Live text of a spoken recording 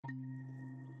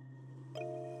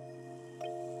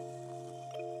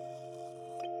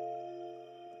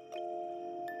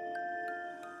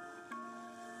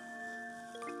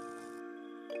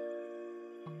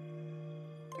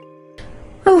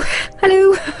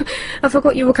I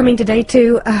forgot you were coming today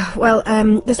too.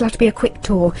 This'll have to be a quick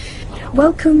tour.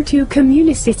 Welcome to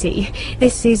Communi-City.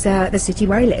 This is the city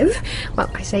where I live. Well,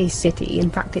 I say city, in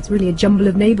fact it's really a jumble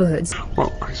of neighbourhoods.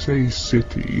 Well, I say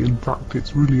city, in fact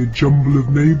it's really a jumble of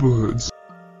neighbourhoods.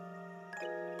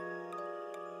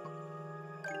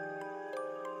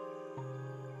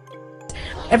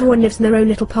 Everyone lives in their own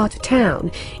little part of town.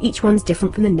 Each one's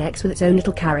different from the next with its own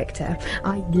little character.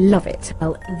 I love it.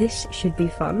 Well, this should be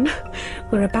fun.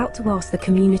 We're about to ask the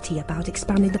community about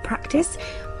expanding the practice.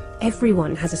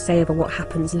 Everyone has a say over what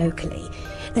happens locally.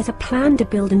 There's a plan to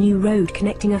build a new road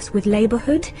connecting us with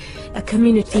Labourhood, a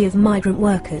community of migrant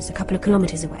workers a couple of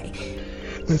kilometres away.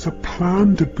 There's a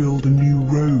plan to build a new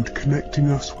road connecting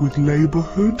us with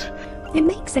Labourhood. It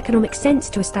makes economic sense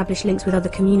to establish links with other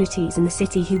communities in the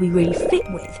city who we really fit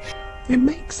with. It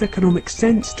makes economic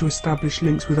sense to establish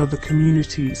links with other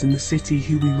communities in the city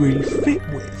who we really fit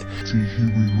with.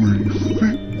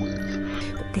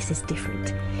 But this is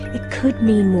different. It could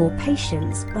mean more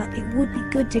patience, but it would be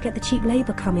good to get the cheap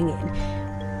labour coming in.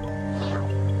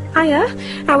 Hiya,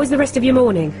 how was the rest of your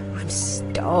morning? I'm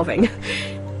starving.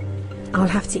 I'll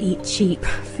have to eat cheap.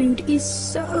 Food is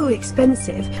so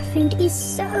expensive. Food is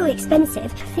so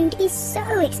expensive. Food is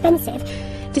so expensive.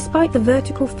 Despite the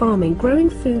vertical farming, growing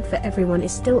food for everyone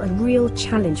is still a real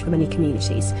challenge for many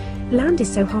communities. Land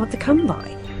is so hard to come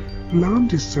by.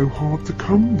 Land is so hard to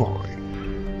come by.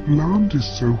 Land is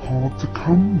so hard to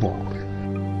come by.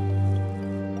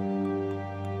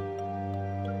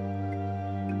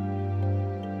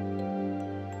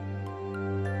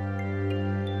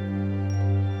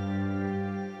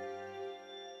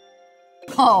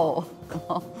 Oh,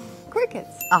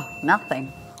 crickets. Oh,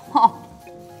 nothing.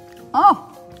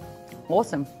 Oh,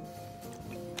 awesome.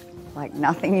 Like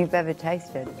nothing you've ever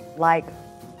tasted. Like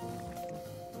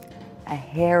a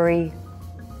hairy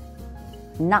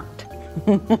nut.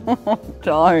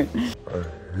 Don't. A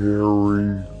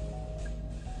hairy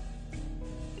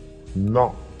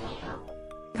nut.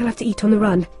 I'll have to eat on the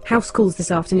run. House calls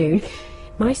this afternoon.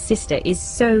 My sister is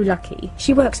so lucky.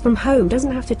 She works from home,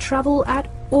 doesn't have to travel at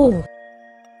all.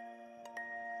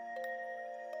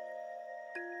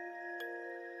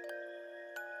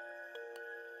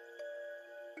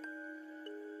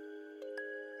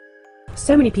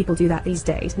 So many people do that these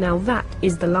days. Now that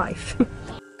is the life.